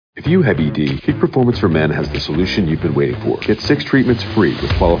If you have ED, Peak Performance for Men has the solution you've been waiting for. Get 6 treatments free with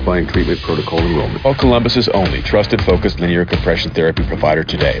qualifying treatment protocol enrollment. Call Columbus's only trusted focused linear compression therapy provider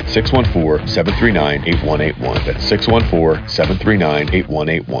today at 614-739-8181. That's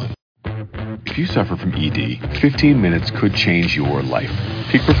 614-739-8181. If you suffer from ED, 15 minutes could change your life.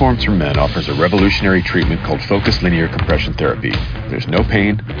 Peak Performance for Men offers a revolutionary treatment called focused linear compression therapy. There's no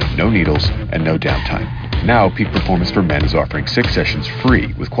pain, no needles, and no downtime. Now, Peak Performance for Men is offering 6 sessions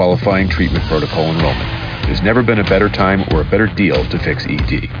free with qualifying treatment protocol enrollment. There's never been a better time or a better deal to fix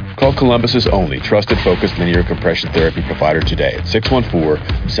ED. Call Columbus's only trusted focused linear compression therapy provider today at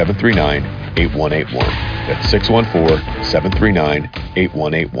 614-739-8181. That's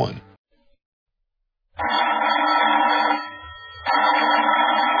 614-739-8181.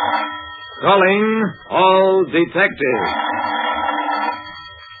 Calling all detectives.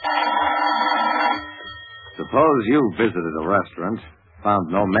 Suppose you visited a restaurant, found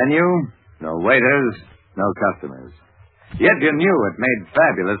no menu, no waiters, no customers. Yet you knew it made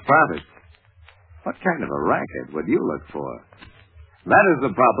fabulous profits. What kind of a racket would you look for? That is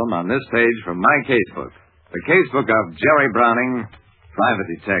the problem on this page from my casebook. The casebook of Jerry Browning, private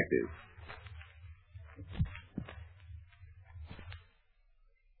detective.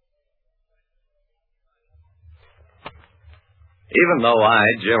 Even though I,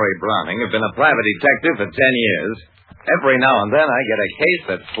 Jerry Browning, have been a private detective for 10 years, every now and then I get a case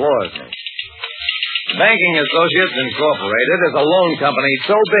that floors me. Banking Associates Incorporated is a loan company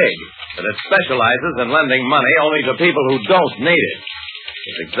so big that it specializes in lending money only to people who don't need it.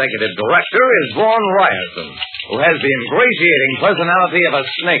 Its executive director is Vaughn Ryerson, who has the ingratiating personality of a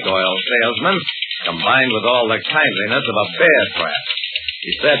snake oil salesman, combined with all the kindliness of a bear trap.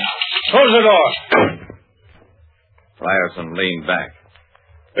 He said, "Close the door." Ryerson leaned back.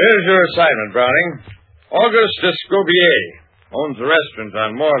 "Here's your assignment, Browning. August Escobier owns a restaurant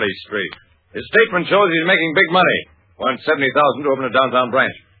on Morley Street. His statement shows he's making big money. Wants $70,000 to open a downtown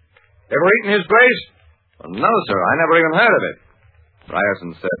branch. Ever eaten his place?" "Well, no, sir. I never even heard of it."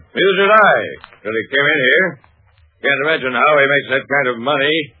 Ryerson said, "Neither did I, till he came in here. Can't imagine how he makes that kind of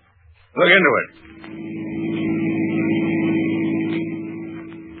money. Look into it."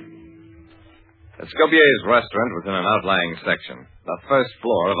 Escobier's restaurant was in an outlying section, the first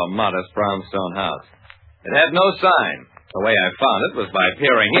floor of a modest brownstone house. It had no sign. The way I found it was by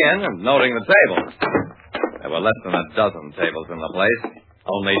peering in and noting the tables. There were less than a dozen tables in the place,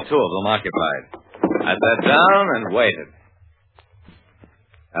 only 2 of them occupied. I sat down and waited.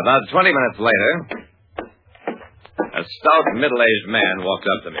 About 20 minutes later, a stout, middle-aged man walked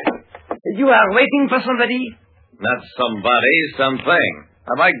up to me. "You are waiting for somebody?" "Not somebody, something.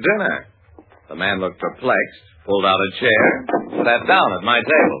 I'd like dinner." The man looked perplexed, pulled out a chair, sat down at my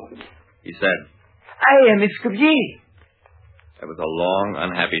table. He said, "I am Escobier." There was a long,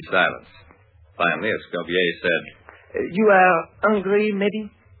 unhappy silence. Finally, Escobier said, "You are hungry,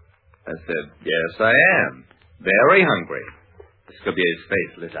 maybe?" I said, "Yes, I am. Very hungry." Escobier's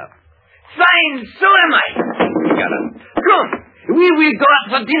face lit up. "Fine, so am I." He got up. "Come, we will go out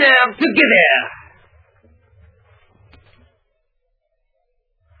for dinner together."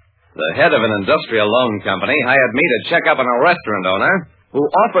 The head of an industrial loan company hired me to check up on a restaurant owner who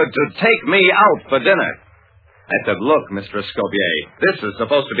offered to take me out for dinner. I said, "Look, Mr. Escobier, this is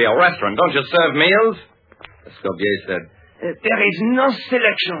supposed to be a restaurant. Don't you serve meals?" Escobier said, "There is no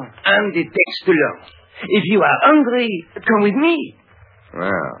selection, and it takes too long. If you are hungry, come with me."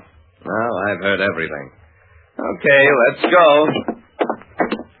 Well, I've heard everything. Okay, let's go.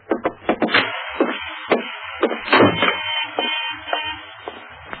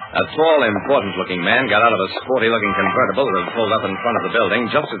 A tall, important-looking man got out of a sporty-looking convertible that had pulled up in front of the building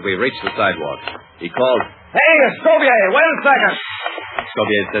just as we reached the sidewalk. He called, "Hey, Escobier, wait a second."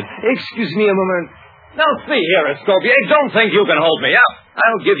 Escobier said, "Excuse me a moment." "Now, see here, Escobier, don't think you can hold me up.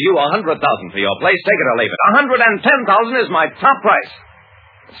 I'll give you $100,000 for your place. Take it or leave it. $110,000 is my top price."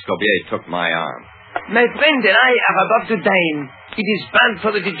 Escobier took my arm. "My friend and I are about to dine. It is bad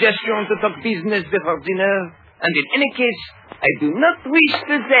for the digestion to talk business before dinner. And in any case, I do not wish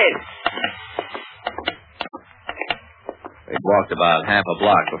to death." We walked about half a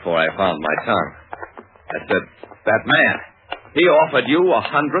block before I found my tongue. I said, "That man, he offered you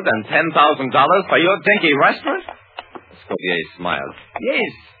 $110,000 for your dinky restaurant?" Escobier smiled.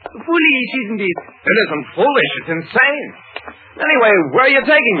 "Yes, foolish, isn't it?" "It isn't foolish, it's insane. Anyway, where are you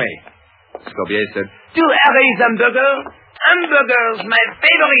taking me?" Escobier said, "To Harry's hamburger. Hamburgers, my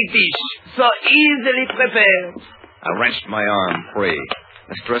favorite dish, so easily prepared." I wrenched my arm free.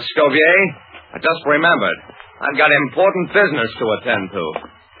 "Mr. Escobier, I just remembered. I've got important business to attend to."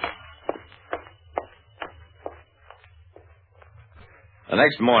 The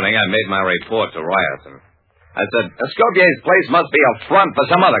next morning, I made my report to Ryerson. I said, Escobier's place must be a front for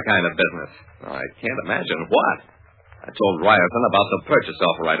some other kind of business. I can't imagine what. I told Ryerson about the purchase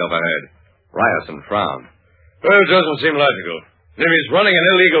offer I'd overheard. Ryerson frowned. Well, it doesn't seem logical. If he's running an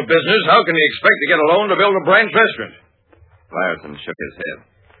illegal business, how can he expect to get a loan to build a branch restaurant? Ryerson shook his head.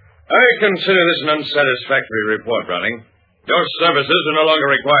 I consider this an unsatisfactory report, Browning. Your services are no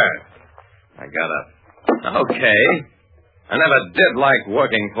longer required. I got up. Okay. I never did like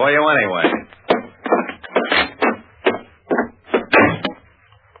working for you anyway.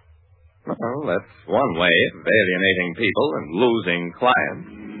 Well, that's one way of alienating people and losing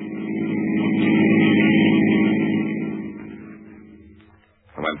clients.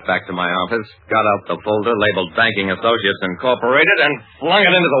 I went back to my office, got out the folder labeled Banking Associates Incorporated, and flung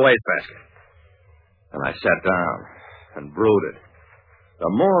it into the wastebasket. And I sat down and brooded.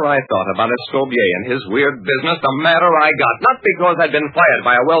 The more I thought about Escobier and his weird business, the madder I got. Not because I'd been fired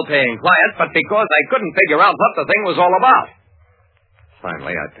by a well-paying client, but because I couldn't figure out what the thing was all about.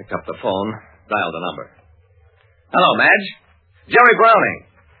 Finally, I picked up the phone, dialed the number. Hello, Madge. Jerry Browning.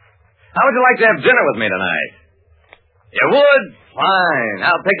 How would you like to have dinner with me tonight? You would? Fine.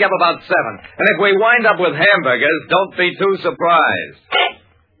 I'll pick you up about 7. And if we wind up with hamburgers, don't be too surprised.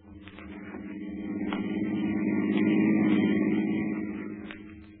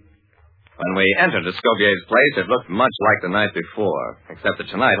 When we entered Escobier's place, it looked much like the night before, except that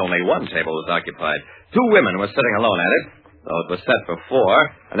tonight only one table was occupied. 2 women were sitting alone at it, though it was set for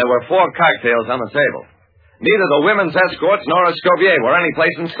 4, and there were 4 cocktails on the table. Neither the women's escorts nor Escobier were any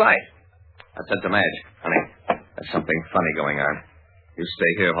place in sight. I said to Madge, honey, there's something funny going on. You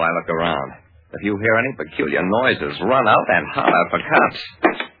stay here while I look around. If you hear any peculiar noises, run out and holler for cops.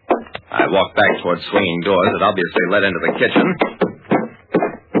 I walked back toward swinging doors that obviously led into the kitchen,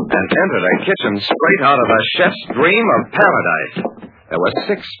 and entered a kitchen straight out of a chef's dream of paradise. There were 6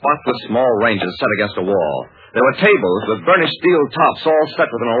 spotless small ranges set against a wall. There were tables with burnished steel tops, all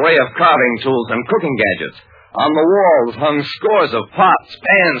set with an array of carving tools and cooking gadgets. On the walls hung scores of pots,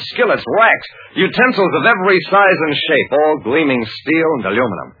 pans, skillets, racks, utensils of every size and shape, all gleaming steel and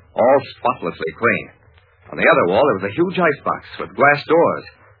aluminum, all spotlessly clean. On the other wall, there was a huge icebox with glass doors.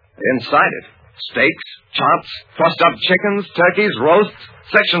 Inside it, steaks, chops, trussed-up chickens, turkeys, roasts,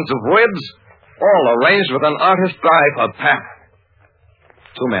 sections of ribs, all arranged with an artist's eye for pattern.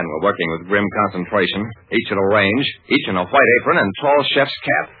 2 men were working with grim concentration, each at a range, each in a white apron and tall chef's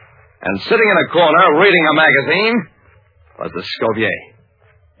cap. And sitting in a corner, reading a magazine, was Escobier.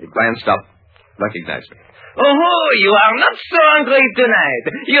 He glanced up, recognized me. Oh, you are not so hungry tonight.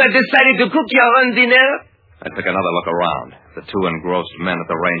 You have decided to cook your own dinner? I took another look around, the 2 engrossed men at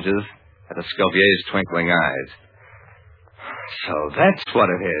the ranges, at Escobier's twinkling eyes. So that's what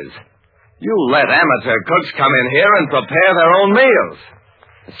it is. You let amateur cooks come in here and prepare their own meals.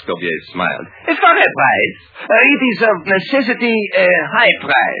 Escobier smiled. For a price. It is of necessity a high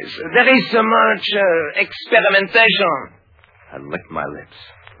price. There is so much experimentation. I licked my lips.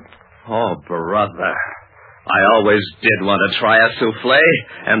 Oh, brother. I always did want to try a souffle,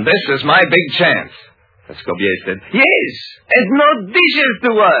 and this is my big chance. Escobier said, Yes, and no dishes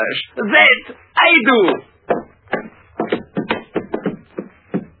to wash. That I do.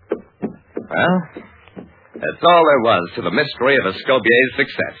 Well, that's all there was to the mystery of Escobier's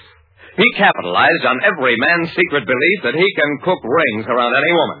success. He capitalized on every man's secret belief that he can cook rings around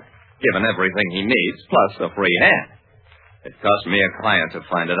any woman, given everything he needs, plus a free hand. It cost me a client to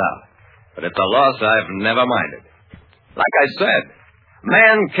find it out, but it's a loss I've never minded. Like I said,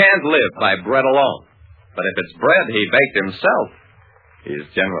 man can't live by bread alone, but if it's bread he baked himself, he's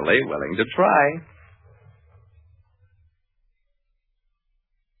generally willing to try.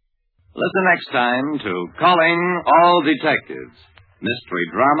 Listen next time to Calling All Detectives. Mystery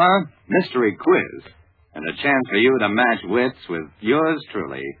drama, mystery quiz, and a chance for you to match wits with yours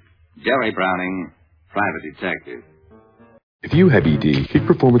truly, Jerry Browning, Private Detective. If you have ED, Peak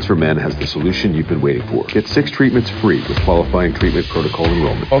Performance for Men has the solution you've been waiting for. Get 6 treatments free with qualifying treatment protocol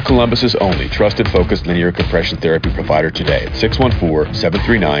enrollment. Call Columbus's only trusted focused linear compression therapy provider today at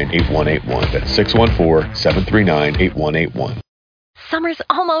 614-739-8181. That's 614-739-8181. Summer's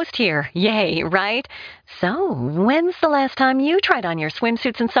almost here. Yay, right? So, when's the last time you tried on your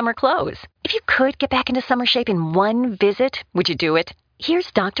swimsuits and summer clothes? If you could get back into summer shape in one visit, would you do it?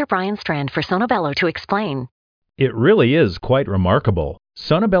 Here's Dr. Brian Strand for Sonobello to explain. It really is quite remarkable.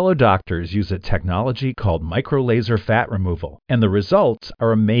 Sonobello doctors use a technology called microlaser fat removal, and the results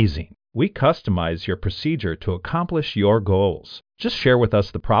are amazing. We customize your procedure to accomplish your goals. Just share with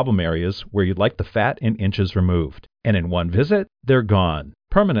us the problem areas where you'd like the fat in inches removed. And in one visit, they're gone,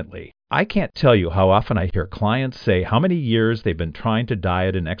 permanently. I can't tell you how often I hear clients say how many years they've been trying to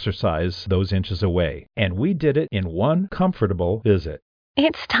diet and exercise those inches away, and we did it in one comfortable visit.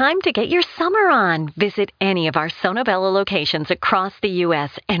 It's time to get your summer on. Visit any of our Sonobello locations across the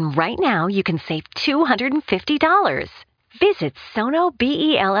U.S., and right now you can save $250. Visit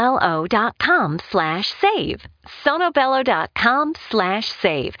sonobello.com/save.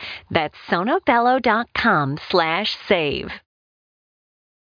 sonobello.com/save. That's sonobello.com/save.